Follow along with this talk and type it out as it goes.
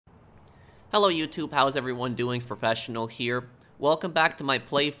Hello YouTube, how's everyone doing? It's Professional here. Welcome back to my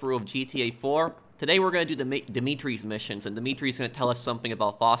playthrough of GTA 4. Today we're going to do Dimitri's missions, and Dimitri's going to tell us something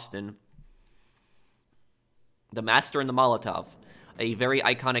about Faustin. The Master and the Molotov. A very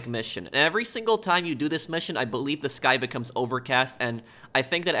iconic mission. And every single time you do this mission, I believe the sky becomes overcast, and I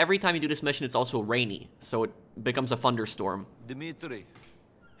think that every time you do this mission, it's also rainy, so it becomes a thunderstorm. Dimitri.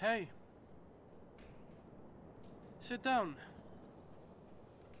 Hey. Sit down.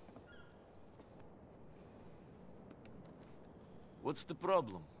 What's the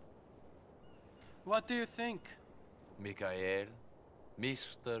problem? What do you think? Mikhail,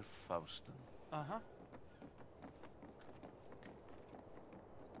 Mr. Faustin. Uh-huh.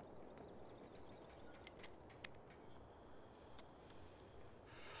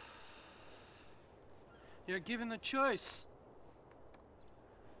 You're given a choice.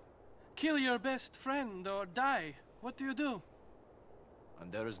 Kill your best friend or die. What do you do?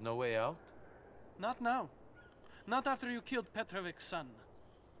 And there is no way out? Not now. Not after you killed Petrovic's son.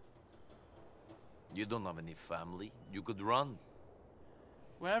 You don't have any family. You could run.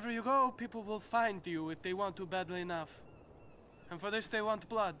 Wherever you go, people will find you if they want to badly enough. And for this they want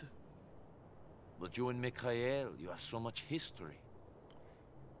blood. But you and Mikhail, you have so much history.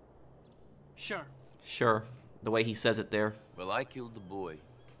 Sure. Sure, the way he says it there. Well, I killed the boy,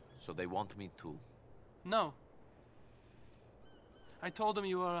 so they want me too. No. I told them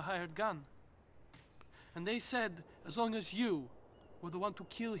you were a hired gun. And they said, as long as you were the one to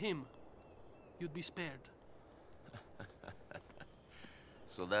kill him, you'd be spared.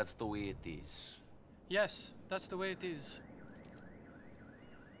 So that's the way it is. Yes, that's the way it is.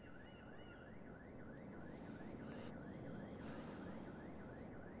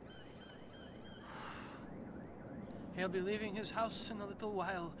 He'll be leaving his house in a little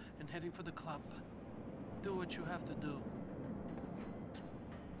while and heading for the club. Do what you have to do.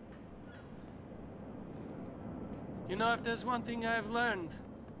 You know, if there's one thing I've learned,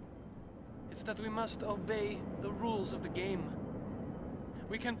 it's that we must obey the rules of the game.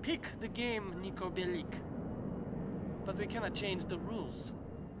 We can pick the game, Niko, but we cannot change the rules.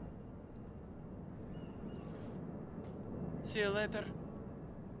 See you later.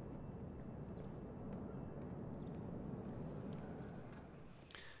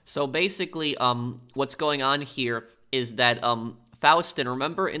 So basically, what's going on here is that, Faustin,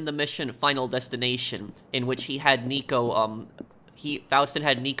 remember in the mission Final Destination, in which he had Niko, Faustin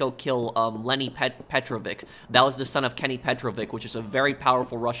had Niko kill, Lenny Petrovic. That was the son of Kenny Petrovic, which is a very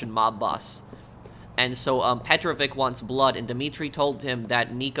powerful Russian mob boss. And so, Petrovic wants blood, and Dimitri told him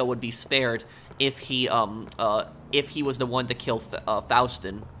that Niko would be spared if he was the one to kill,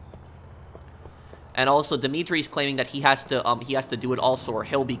 Faustin. And also, Dimitri's claiming that he has to do it also, or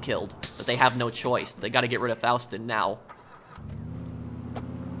he'll be killed. That they have no choice. They gotta get rid of Faustin now.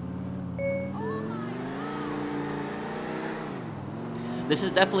 This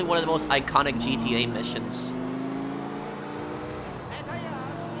is definitely one of the most iconic GTA missions.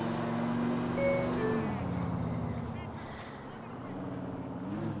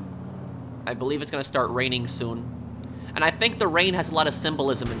 I believe it's gonna start raining soon. And I think the rain has a lot of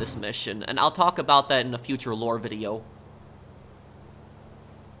symbolism in this mission, and I'll talk about that in a future lore video.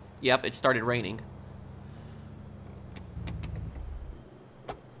 Yep, it started raining.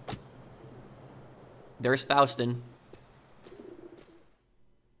 There's Faustin.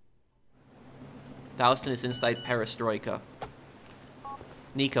 Faustin is inside Perestroika.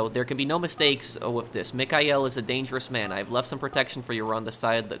 Niko, there can be no mistakes with this. Mikhail is a dangerous man. I have left some protection for you around the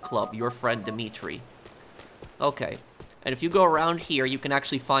side of the club. Your friend, Dimitri. Okay. And if you go around here, you can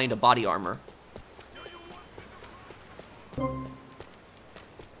actually find a body armor.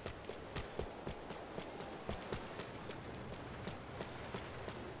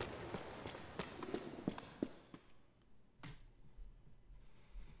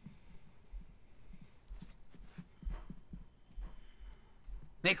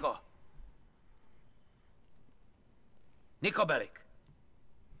 Niko. Niko Bellic.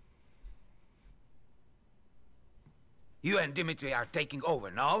 You and Dimitri are taking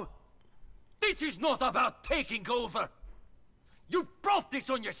over now? This is not about taking over! You brought this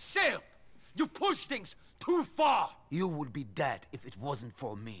on yourself! You pushed things too far! You would be dead if it wasn't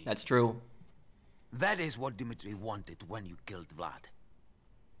for me. That's true. That is what Dimitri wanted when you killed Vlad.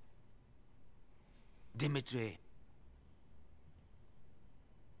 Dimitri,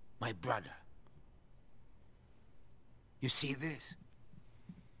 my brother. You see this?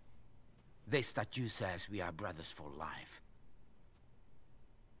 This statue says we are brothers for life.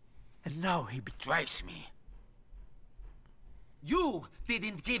 And now he betrays me. You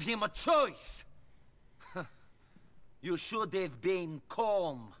didn't give him a choice! You should have been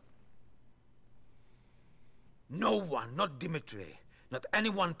calm. No one, not Dimitri, not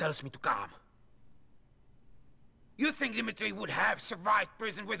anyone tells me to come. You think Dimitri would have survived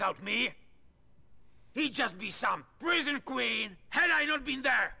prison without me? He'd just be some prison queen, had I not been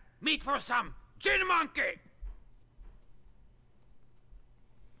there. Meat for some gin monkey!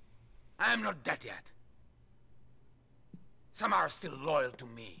 I am not dead yet. Some are still loyal to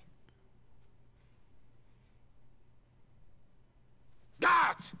me.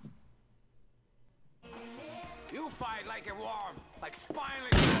 Guards! You fight like a worm, like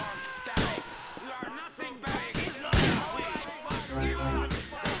spineless worm. Daddy, you are nothing big. He's not the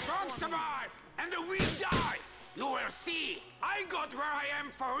strong survive, and the weak die. You will see. I got where I am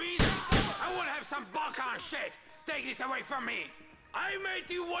for a reason. I will have some Balkan shit. Take this away from me. I made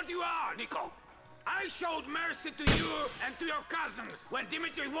you what you are, Niko. I showed mercy to you and to your cousin when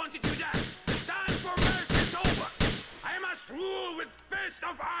Dimitri wanted you dead. The time for mercy is over. I must rule with fist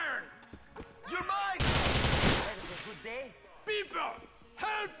of iron. You're mine! That is a good day. People,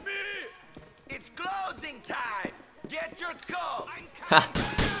 help me! It's closing time! Get your coat!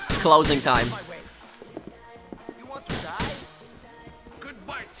 Closing time. You want to die?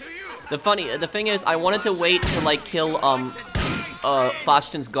 Goodbye to you! The thing is, I wanted to wait to like kill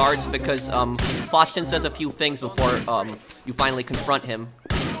Faustin's guards because Faustin says a few things before you finally confront him.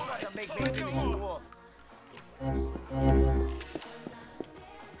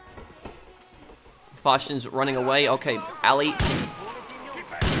 Faustin's running away. Okay, Ali.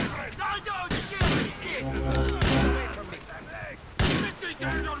 Dimitri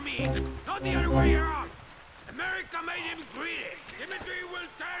turned on me, not the other way around. America made him greedy. Dimitri will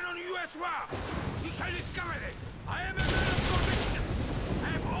turn on you as well. You shall discover this. I am a man of convictions. I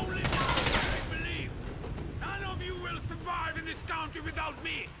have only one thing I believe. None of you will survive in this country without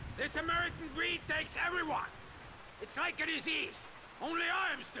me. This American greed takes everyone. It's like a disease. Only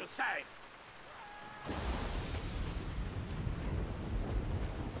I am still sane.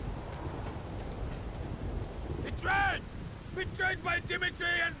 Betrayed! Betrayed by Dimitri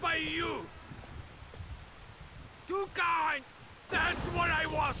and by you! Too kind! That's what I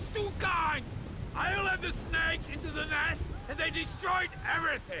was! Too kind! I let the snakes into the nest and they destroyed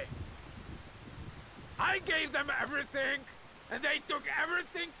everything! I gave them everything and they took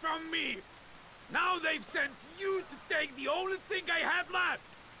everything from me! Now they've sent you to take the only thing I have left!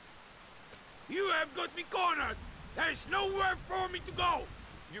 You have got me cornered! There's nowhere for me to go!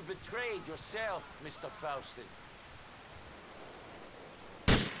 You betrayed yourself, Mr. Faustin.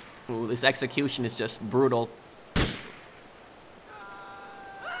 Ooh, this execution is just brutal.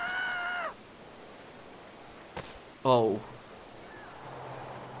 Oh.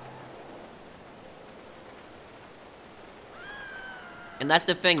 And that's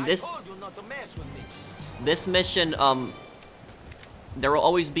the thing, I told you not to mess with me. this mission, there will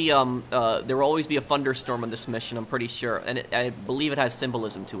always be a thunderstorm on this mission, I'm pretty sure, and I believe it has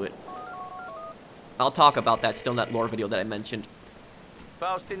symbolism to it. I'll talk about that still in that lore video that I mentioned.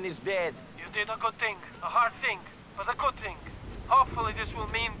 Faustin is dead. You did a good thing, a hard thing, but a good thing. Hopefully this will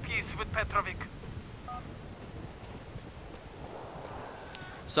mean peace with Petrovic.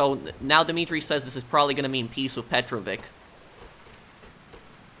 So now Dimitri says this is probably going to mean peace with Petrovic.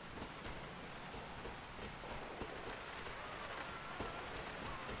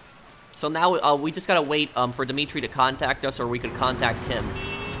 So now we just gotta wait for Dimitri to contact us, or we could contact him.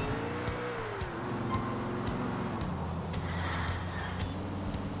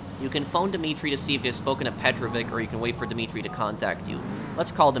 You can phone Dimitri to see if you've spoken to Petrovic, or you can wait for Dimitri to contact you.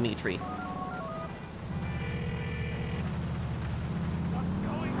 Let's call Dimitri.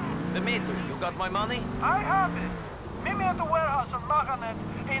 Dimitri, you got my money? I have it. Meet me at the warehouse on Maganet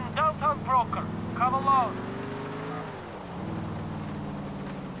in downtown Broker. Come along.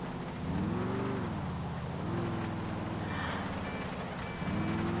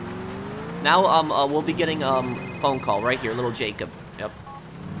 Now we'll be getting phone call right here, little Jacob. Yep.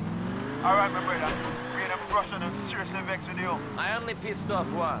 Alright, my brother. Me and them Russian and seriously vexed with you. I only pissed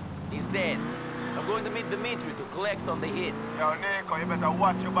off one. He's dead. I'm going to meet Dimitri to collect on the hit. Yo, Niko, you better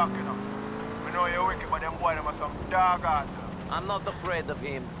watch your back, you know. We know you're wicked, but them boys them are some dog ass. I'm not afraid of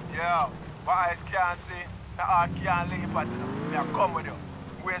him. Yeah, my eyes can't see, the heart can't leave at you. Me, I come with you.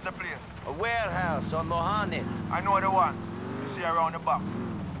 Where's the place? A warehouse on Mohanet. I know the one. You see around the back.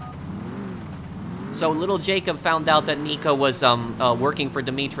 So little Jacob found out that Niko was working for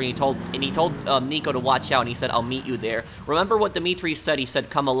Dimitri. He told Niko to watch out, and he said, "I'll meet you there." Remember what Dimitri said? He said,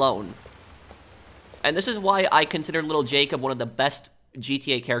 "Come alone." And this is why I consider little Jacob one of the best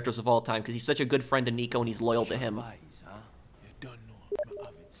GTA characters of all time, because he's such a good friend to Niko and he's loyal to him. You don't know, I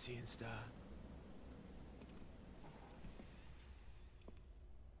haven't seen star.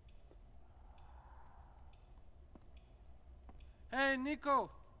 Hey, Niko.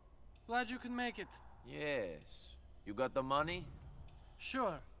 Glad you could make it. Yes. You got the money?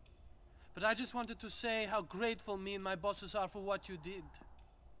 Sure. But I just wanted to say how grateful me and my bosses are for what you did.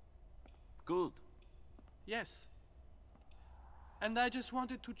 Good. Yes. And I just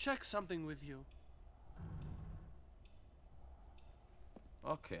wanted to check something with you.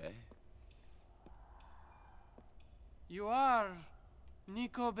 Okay. You are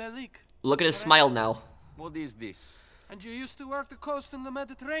Niko Bellic. Look at his smile now. What is this? And you used to work the coast in the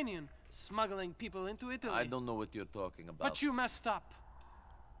Mediterranean, smuggling people into Italy. I don't know what you're talking about. But you messed up.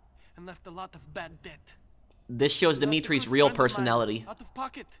 And left a lot of bad debt. This shows You left a Dimitri's good real friend of mine personality. out of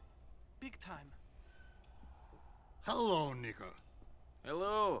pocket. Big time. Hello, Niko.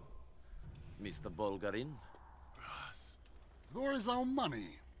 Hello, Mr. Bulgarin. Yes. Where is our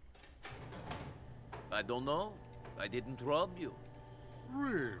money? I don't know. I didn't rob you.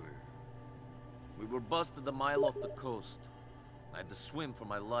 Really? We were busted a mile off the coast. I had to swim for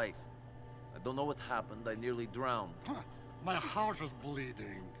my life. I don't know what happened. I nearly drowned. Huh. My heart is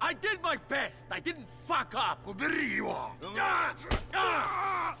bleeding. I did my best. I didn't fuck up. Uberiwa!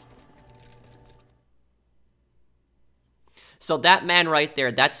 So that man right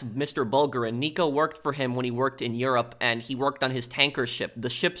there, that's Mr. Bulgarin. Niko worked for him when he worked in Europe, and he worked on his tanker ship. The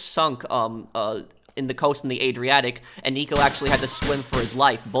ship sunk in the coast in the Adriatic, and Niko actually had to swim for his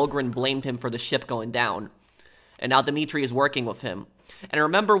life. Bulgarin blamed him for the ship going down. And now Dimitri is working with him. And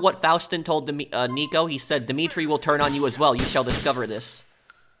remember what Faustin told Niko? He said, Dimitri will turn on you as well. You shall discover this.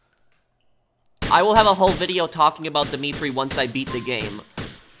 I will have a whole video talking about Dimitri once I beat the game.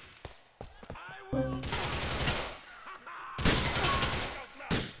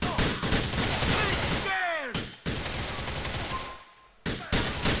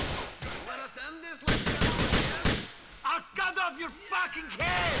 I'll cut off your fucking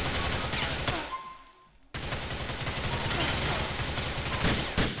head!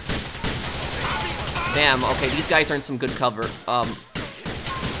 Damn, okay, these guys are in some good cover. I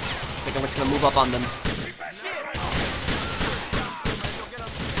think I'm just gonna move up on them.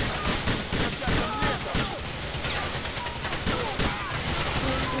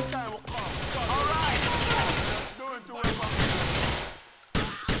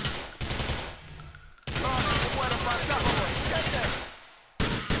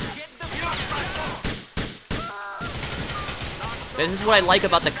 This is what I like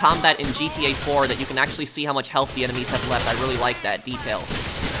about the combat in GTA 4, that you can actually see how much health the enemies have left. I really like that detail.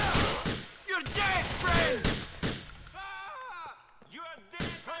 You're dead, friend! You're dead!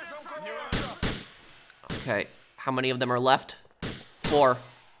 Okay, how many of them are left? 4.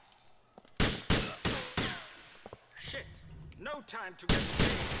 Shit! No time to get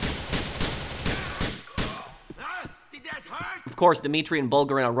Did that hurt? Of course, Dimitri and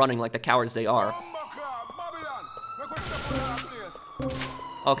Bulgarin are running like the cowards they are.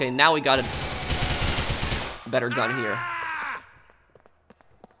 Okay, now we got a better gun here.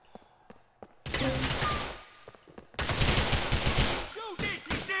 This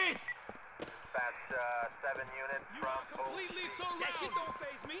is it! That's 7 units from Completely surrounded. That shit don't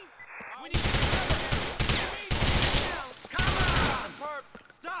faze me. We need to come on! Perp,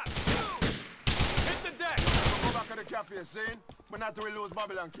 stop! Hit the deck! Go back to the cafe, scene. But not to lose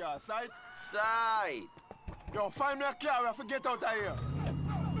Babylon car, sight? Side! Yo, find me a car, we have to get out of here.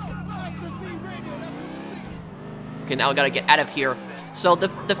 Okay, now we gotta get out of here. So the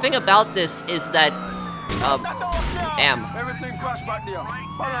thing about this is that, That's our car! Damn. Everything crashed back there.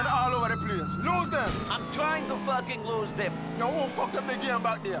 Ballon all over the place. Lose them! I'm trying to fucking lose them. Yo, who fucked up the game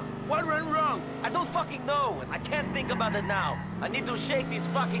back there? What went wrong? I don't fucking know, and I can't think about it now. I need to shake these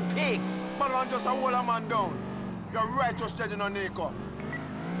fucking pigs. Ballon just a hold a man down. You're right, you're steady on Niko.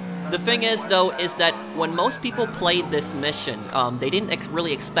 the thing is, though, is that when most people played this mission, they didn't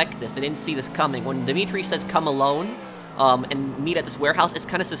really expect this. They didn't see this coming. When Dimitri says come alone, and meet at this warehouse, it's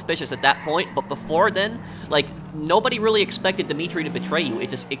kind of suspicious at that point, but before then, like, nobody really expected Dimitri to betray you.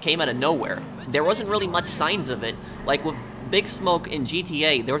 It came out of nowhere. There wasn't really much signs of it. Like, with Big Smoke in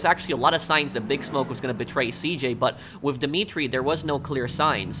GTA, there was actually a lot of signs that Big Smoke was going to betray CJ, but with Dimitri, there was no clear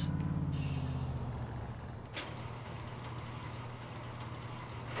signs.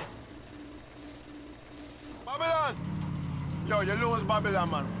 Babylon! Yo, you lose Babylon,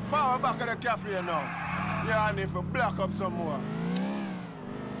 man. Power back at the cafe now. Yeah, I need to block up some more.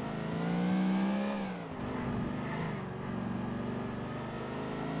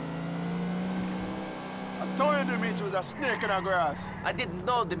 I told you Dimitri was a snake in the grass. I didn't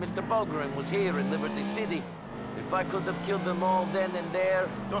know that Mr. Bulgarin was here in Liberty City. If I could have killed them all then and there...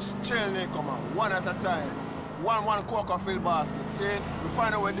 Just chill, Niko, man. One at a time. One Coca-Cola basket. See? We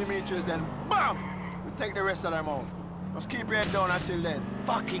find out where Dimitri is, then BAM! We take the rest of them out. Just keep your head down until then.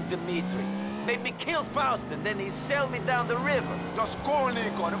 Fucking Dimitri. Made me kill Faust and then he sailed me down the river. Just go,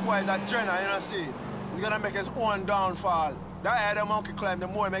 Niko. The boy's a general, you know see? He's gonna make his own downfall. The higher the monkey climb, the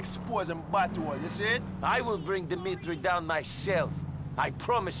more he makes expose him battle, you see it? I will bring Dimitri down myself. I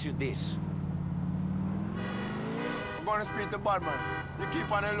promise you this. I'm gonna speak to Badman. You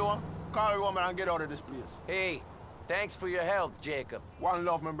keep on alone, call your woman and get out of this place. Hey, thanks for your help, Jacob. One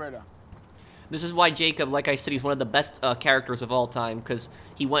love, my brother. This is why Jacob, like I said, he's one of the best characters of all time, because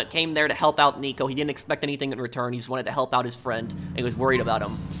he came there to help out Niko. He didn't expect anything in return. He just wanted to help out his friend, and he was worried about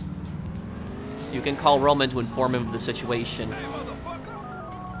him. You can call Roman to inform him of the situation.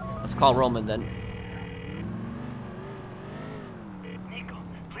 Let's call Roman then. Niko,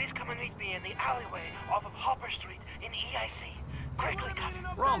 please come and meet me in the alleyway off of Hopper Street in EIC. Quickly, come.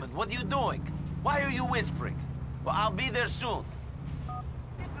 Roman, what are you doing? Why are you whispering? Well, I'll be there soon.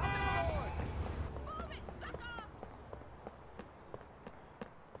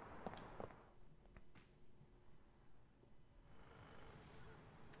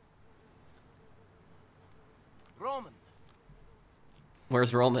 Roman.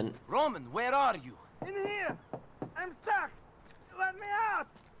 Where's Roman? Roman, where are you? In here! I'm stuck! Let me out!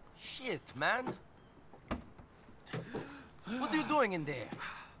 Shit, man. What are you doing in there?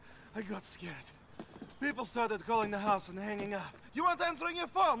 I got scared. People started calling the house and hanging up. You weren't answering your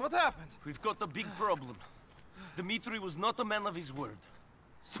phone. What happened? We've got a big problem. Dimitri was not a man of his word.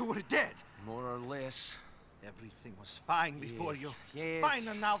 So we're dead. More or less. Everything was fine before you. Yes. Fine,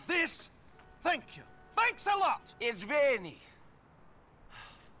 and now this? Thank you. Thanks a lot. It's Veni.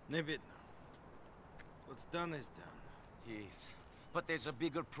 Nebit. What's done is done. Yes. But there's a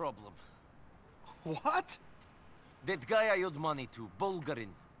bigger problem. What? That guy I owed money to, Bulgarin.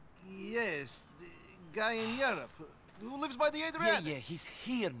 Yes, the guy in Europe who lives by the Adriatic. Yeah, he's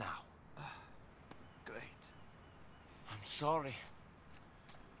here now. Great. I'm sorry.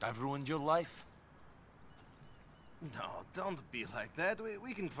 I've ruined your life. No, don't be like that.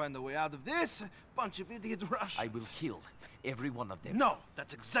 We can find a way out of this. Bunch of idiot Russians. I will kill every one of them. No,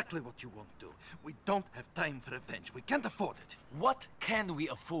 that's exactly what you won't do. We don't have time for revenge. We can't afford it. What can we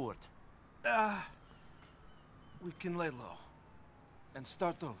afford? We can lay low and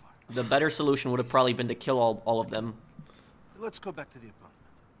start over. The better solution would have probably been to kill all of them. Let's go back to the apartment.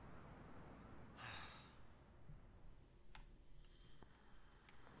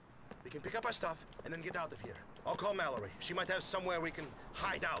 We can pick up our stuff and then get out of here. I'll call Mallory. She might have somewhere we can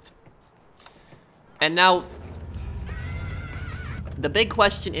hide out. And now, the big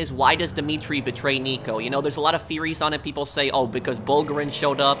question is, why does Dimitri betray Niko? You know, there's a lot of theories on it. People say, oh, because Bulgarin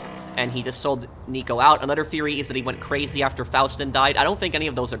showed up and he just sold Niko out. Another theory is that he went crazy after Faustin died. I don't think any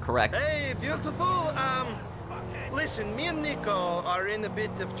of those are correct. Hey, beautiful. Listen, me and Niko are in a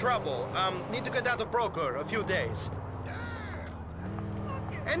bit of trouble. Need to get out of Broker a few days.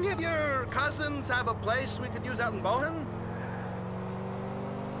 Any of your cousins have a place we could use out in Bohan?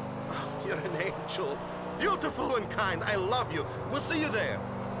 Oh, you're an angel. Beautiful and kind. I love you. We'll see you there.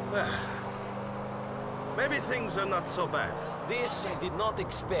 Maybe things are not so bad. This I did not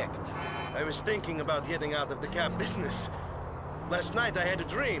expect. I was thinking about getting out of the cab business. Last night I had a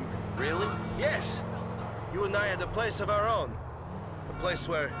dream. Really? Yes. You and I had a place of our own. A place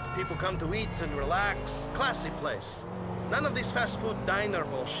where people come to eat and relax. Classy place. None of this fast food diner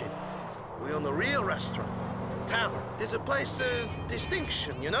bullshit. We own a real restaurant. Tavern. It's a place of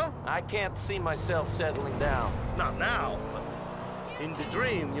distinction, you know? I can't see myself settling down. Not now, but in the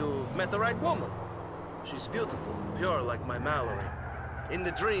dream you've met the right woman. She's beautiful, pure like my Mallory. In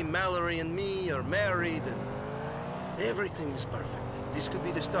the dream, Mallory and me are married and everything is perfect. This could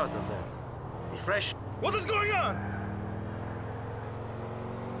be the start of that. Be fresh. What is going on?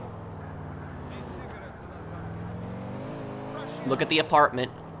 Look at the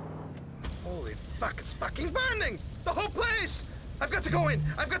apartment. Holy fuck, it's fucking burning! The whole place! I've got to go in!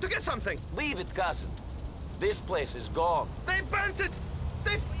 I've got to get something! Leave it, cousin. This place is gone. They burnt it!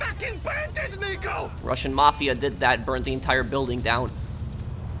 They fucking burnt it, Niko! Russian mafia did that, burned the entire building down.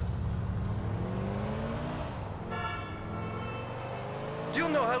 Do you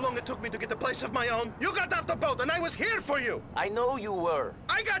know how long it took me to get a place of my own? You got off the boat and I was here for you! I know you were.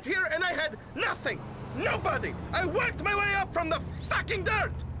 I got here and I had nothing! Nobody! I worked my way up from the fucking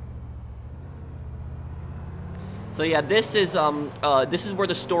dirt! So yeah, this is where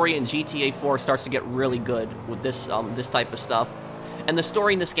the story in GTA 4 starts to get really good with this this type of stuff. And the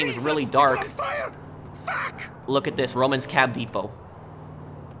story in this game is really dark. It's on fire! Fuck! Look at this, Roman's Cab Depot.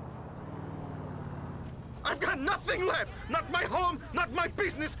 I've got nothing left! Not my home, not my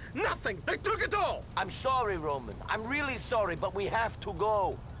business, nothing! They took it all! I'm sorry, Roman. I'm really sorry, but we have to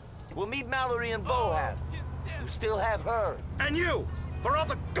go. We'll meet Mallory and Bohan. You still have her. And you, for all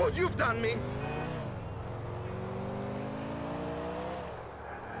the good you've done me.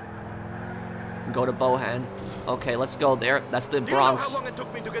 Go to Bohan. Okay, let's go there. That's the Do you know Bronx. how long it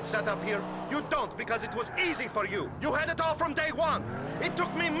took me to get set up here? You don't, because it was easy for you. You had it all from day one. It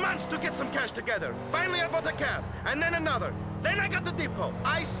took me months to get some cash together. Finally, I bought a cab, and then another. Then I got the depot.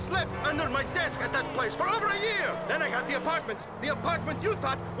 I slept under my desk at that place for over a year. Then I got the apartment. The apartment you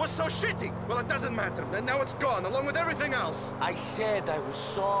thought was so shitty. Well, it doesn't matter. And now it's gone, along with everything else. I said I was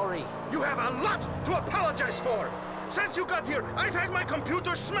sorry. You have a lot to apologize for. Since you got here, I've had my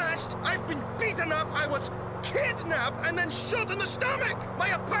computer smashed, I've been beaten up, I was kidnapped and then shot in the stomach. My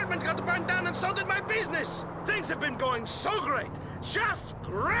apartment got burned down and so did my business. Things have been going so great, just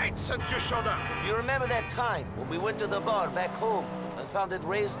great since you showed up. You remember that time when we went to the bar back home and found it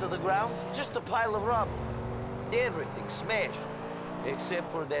razed to the ground? Just a pile of rubble. Everything smashed, except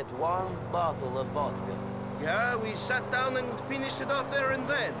for that one bottle of vodka. Yeah, we sat down and finished it off there and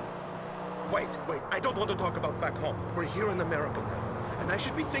then. Wait, I don't want to talk about back home. We're here in America now, and I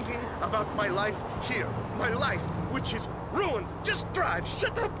should be thinking about my life here. My life, which is ruined. Just drive,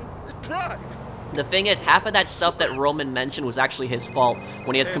 shut up, drive. The thing is, half of that stuff that Roman mentioned was actually his fault.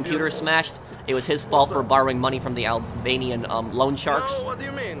 When his computer smashed, it was his fault for borrowing money from the Albanian loan sharks. No, what do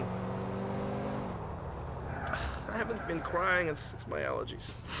you mean? I haven't been crying since my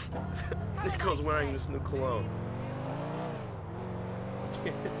allergies. Niko's wearing this new cologne.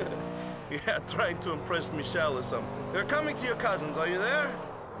 Yeah, trying to impress Michelle or something. They're coming to your cousins, are you there?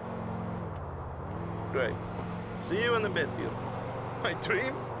 Great. See you in a bit, beautiful. My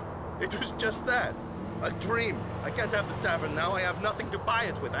dream? It was just that. A dream. I can't have the tavern now. I have nothing to buy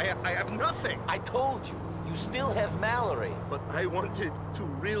it with. I have nothing. I told you, you still have Mallory. But I wanted to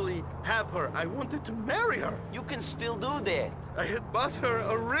really have her. I wanted to marry her. You can still do that. I had bought her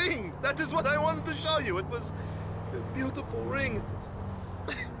a ring. That is what I wanted to show you. It was a beautiful ring.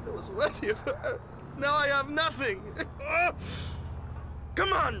 It was worthy of her. Now I have nothing.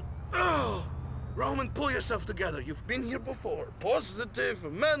 Come on. Oh. Roman, pull yourself together. You've been here before. Positive,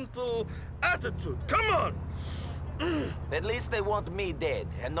 mental attitude. Come on. At least they want me dead,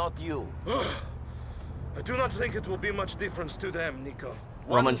 and not you. I do not think it will be much difference to them, Niko.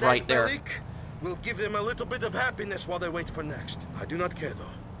 Roman's right there. Will give them a little bit of happiness while they wait for next. I do not care, though.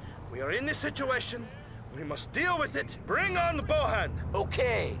 We are in this situation. We must deal with it. Bring on Bohan.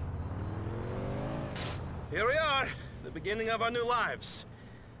 Okay. Here we are. The beginning of our new lives.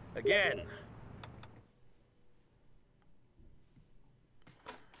 Again.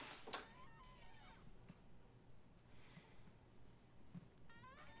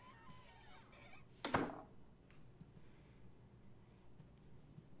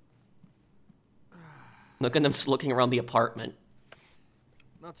 Look at them just looking around the apartment.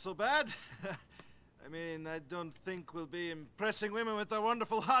 Not so bad. I mean, I don't think we'll be impressing women with our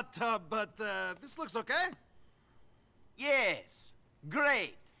wonderful hot tub, but this looks okay. Yes,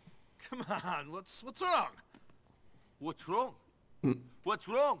 great. Come on, what's wrong? What's wrong? What's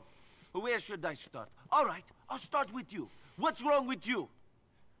wrong? Where should I start? All right, I'll start with you. What's wrong with you?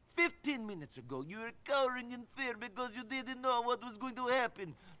 15 minutes ago, you were cowering in fear because you didn't know what was going to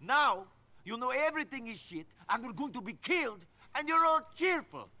happen. Now, you know everything is shit, and we're going to be killed, and you're all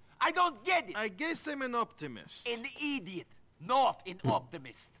cheerful. I don't get it. I guess I'm an optimist. An idiot, not an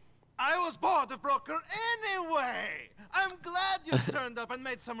optimist. I was bored of Broker anyway. I'm glad you turned up and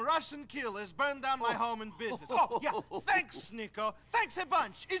made some Russian killers burn down my home and business. Oh, yeah, thanks, Niko. Thanks a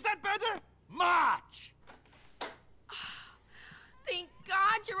bunch. Is that better? Much. Thank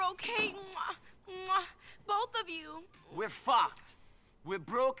God you're okay. Mwah, mwah. Both of you. We're fucked. We're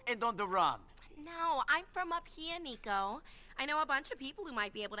broke and on the run. No, I'm from up here, Niko. I know a bunch of people who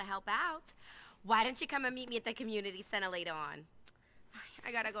might be able to help out. Why don't you come and meet me at the community center later on?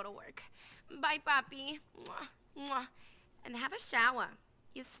 I gotta go to work. Bye, Papi. Mwah, mwah. And have a shower.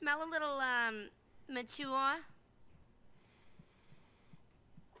 You smell a little, mature.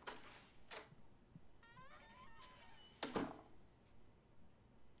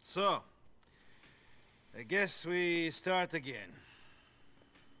 So, I guess we start again.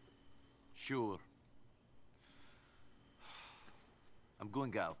 Sure. I'm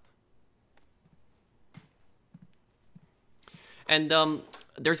going out. And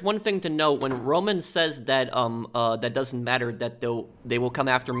there's one thing to note. When Roman says that that doesn't matter, that they will come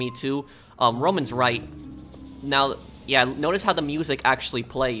after me too, Roman's right. Now, yeah, notice how the music actually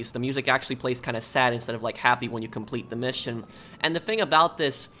plays. The music actually plays kind of sad instead of like happy when you complete the mission. And the thing about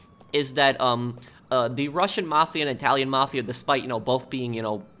this is that the Russian mafia and Italian mafia, despite both being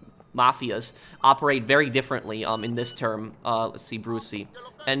mafias operate very differently in this term. Let's see, Brucey.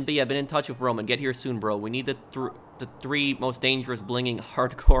 NB, I've been in touch with Roman. Get here soon, bro. We need the three most dangerous, blinging,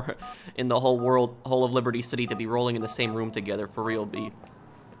 hardcore in the whole world, whole of Liberty City to be rolling in the same room together, for real, B.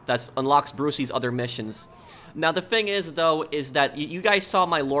 That unlocks Brucey's other missions. Now, the thing is, though, is that you guys saw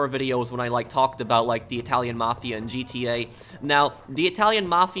my lore videos when I, like, talked about, like, the Italian Mafia and GTA. Now, the Italian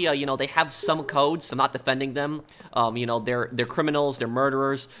Mafia, you know, they have some codes. I'm not defending them. You know, they're criminals, they're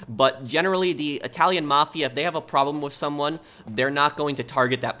murderers. But generally, the Italian Mafia, if they have a problem with someone, they're not going to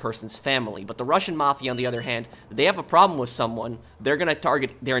target that person's family. But the Russian Mafia, on the other hand, they have a problem with someone, they're going to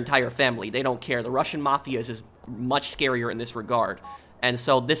target their entire family. They don't care. The Russian Mafia is much scarier in this regard. And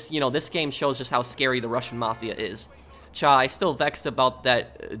so this, you know, this game shows just how scary the Russian Mafia is. Cha, I still vexed about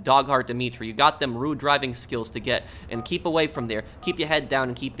that dogheart Dimitri. You got them rude driving skills to get, and keep away from there. Keep your head down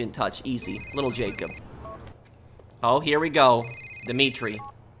and keep in touch. Easy. Little Jacob. Oh, here we go. Dimitri.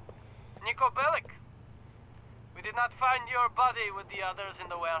 Niko Bellic. We did not find your body with the others in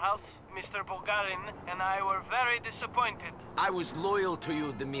the warehouse. Mr. Bulgarin and I were very disappointed. I was loyal to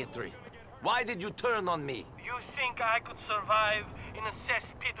you, Dimitri. Why did you turn on me? You think I could survive in a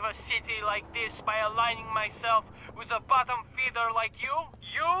cesspit of a city like this by aligning myself with a bottom feeder like you?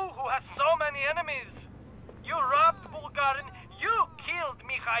 You, who has so many enemies. You robbed Bulgarin, you killed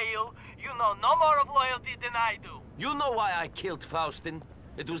Mikhail. You know no more of loyalty than I do. You know why I killed Faustin?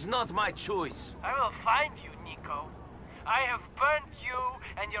 It was not my choice. I will find you, Niko. I have burnt you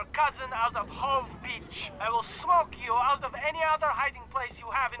and your cousin out of Hove Beach. I will smoke you out of any other hiding place you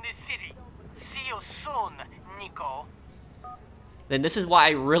have in this city. See you soon, Niko. Then this is why I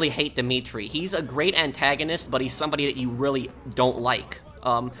really hate Dimitri. He's a great antagonist, but he's somebody that you really don't like.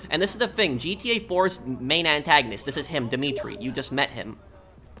 And this is the thing, GTA 4's main antagonist, this is him, Dimitri. You just met him.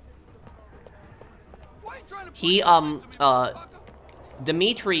 He,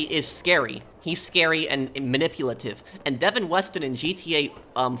 Dimitri is scary. He's scary and manipulative. And Devin Weston in GTA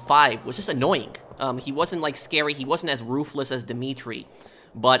 5 was just annoying. He wasn't, like, scary. He wasn't as ruthless as Dimitri.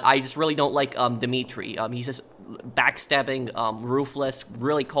 But I just really don't like Dimitri. He's just backstabbing, ruthless,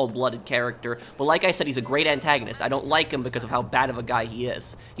 really cold-blooded character. But like I said, he's a great antagonist. I don't like him because of how bad of a guy he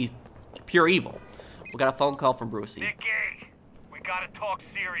is. He's pure evil. We got a phone call from Brucey. Nicky, we gotta talk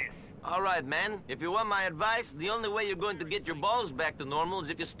serious. All right, man. If you want my advice, the only way you're going to get your balls back to normal is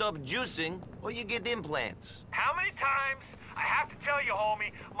if you stop juicing or you get implants. How many times I have to tell you,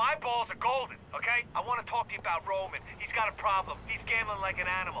 homie, my balls are golden, okay? I want to talk to you about Roman. He's got a problem. He's gambling like an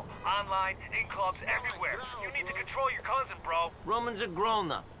animal. Online, in clubs, everywhere. You need to control your cousin, bro. Roman's a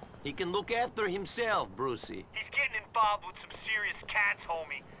grown-up. He can look after himself, Brucey. He's getting involved with some serious cats,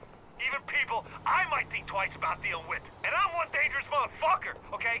 homie. Even people I might think twice about dealing with. And I'm one dangerous motherfucker,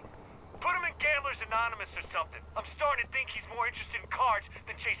 okay? Put him in Gamblers Anonymous or something. I'm starting to think he's more interested in cards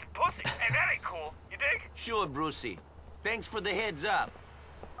than chasing pussy. And that ain't cool. You dig? Sure, Brucey. Thanks for the heads up.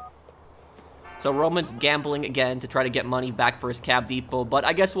 So Roman's gambling again to try to get money back for his cab depot, but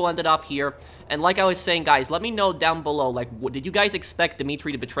I guess we'll end it off here. And like I was saying, guys, let me know down below, like, did you guys expect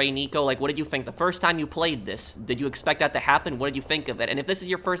Dimitri to betray Niko? Like, what did you think the first time you played this? Did you expect that to happen? What did you think of it? And if this is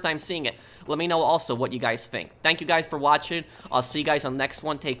your first time seeing it, let me know also what you guys think. Thank you guys for watching. I'll see you guys on the next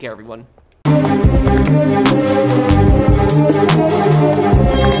one. Take care, everyone.